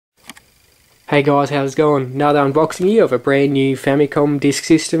Hey guys, how's it going? Another unboxing here of a brand new Famicom Disk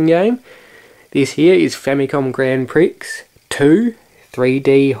System game. This here is Famicom Grand Prix 2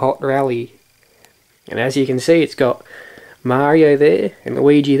 3D Hot Rally. And as you can see, it's got Mario there and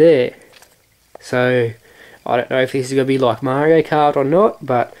Luigi there. So, I don't know if this is going to be like Mario Kart or not,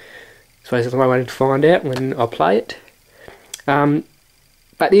 but I suppose I'm waiting to find out when I play it.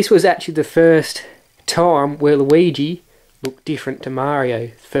 But this was actually the first time where Luigi looked different to Mario.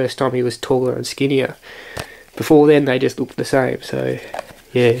 First time he was taller and skinnier. Before then they just looked the same, so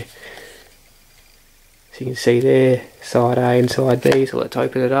yeah. So you can see there, side A and side B, so let's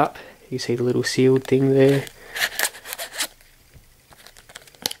open it up. You see the little sealed thing there.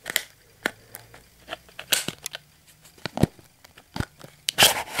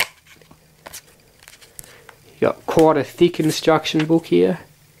 You got quite a thick instruction book here.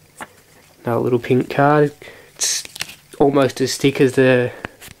 Another little pink card. It's almost as thick as the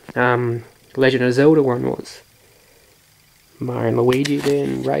Legend of Zelda one was. Mario and Luigi there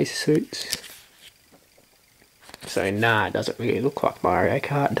in race suits. So nah, it doesn't really look like Mario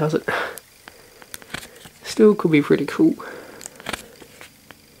Kart, does it? Still could be pretty cool.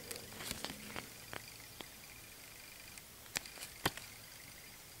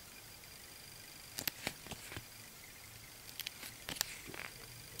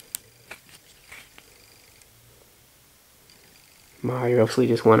 Mario obviously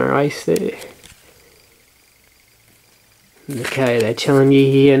just won a race there. Okay, they're telling you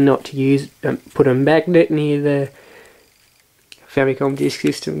here not to use, put a magnet near the Famicom Disk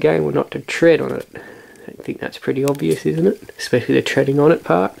System game, or not to tread on it. I think that's pretty obvious, isn't it? Especially the treading on it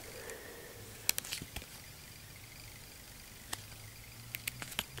part.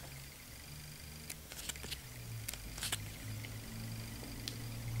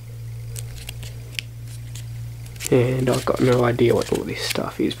 And I've got no idea what all this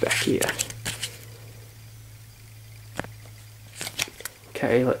stuff is back here.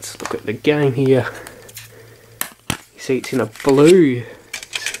 Okay, let's look at the game here. You see it's in a blue.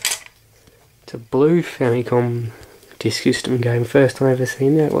 It's a blue Famicom Disk System game. First time I've ever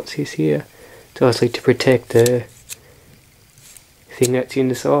seen that. What's this here? It's obviously to protect the thing that's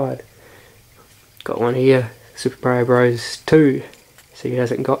inside. Got one here, Super Mario Bros. 2. So he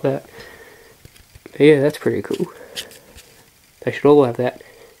hasn't got that. Yeah, that's pretty cool. They should all have that.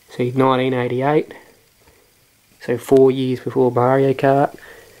 See, 1988. So 4 years before Mario Kart.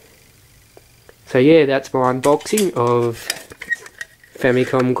 So yeah, that's my unboxing of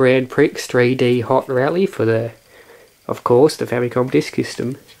Famicom Grand Prix 3D Hot Rally for the, of course, the Famicom Disk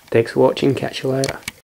System. Thanks for watching, catch you later.